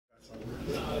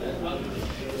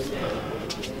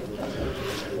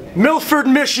Milford,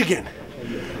 Michigan.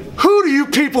 Who do you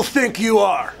people think you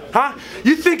are? Huh?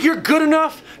 You think you're good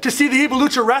enough to see the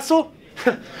Evilucha wrestle?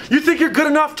 You think you're good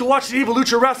enough to watch the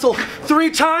Evilucha wrestle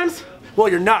 3 times? Well,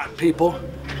 you're not, people.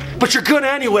 But you're gonna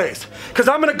anyways. Because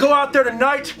I'm gonna go out there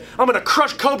tonight, I'm gonna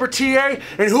crush Cobra T.A.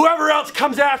 and whoever else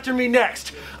comes after me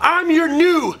next. I'm your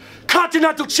new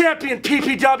Continental Champion,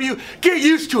 PPW. Get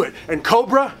used to it. And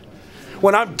Cobra,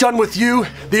 when I'm done with you,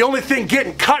 the only thing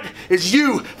getting cut is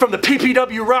you from the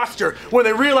PPW roster when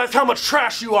they realize how much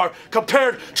trash you are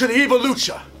compared to the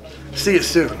Evilucha. See you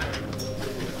soon.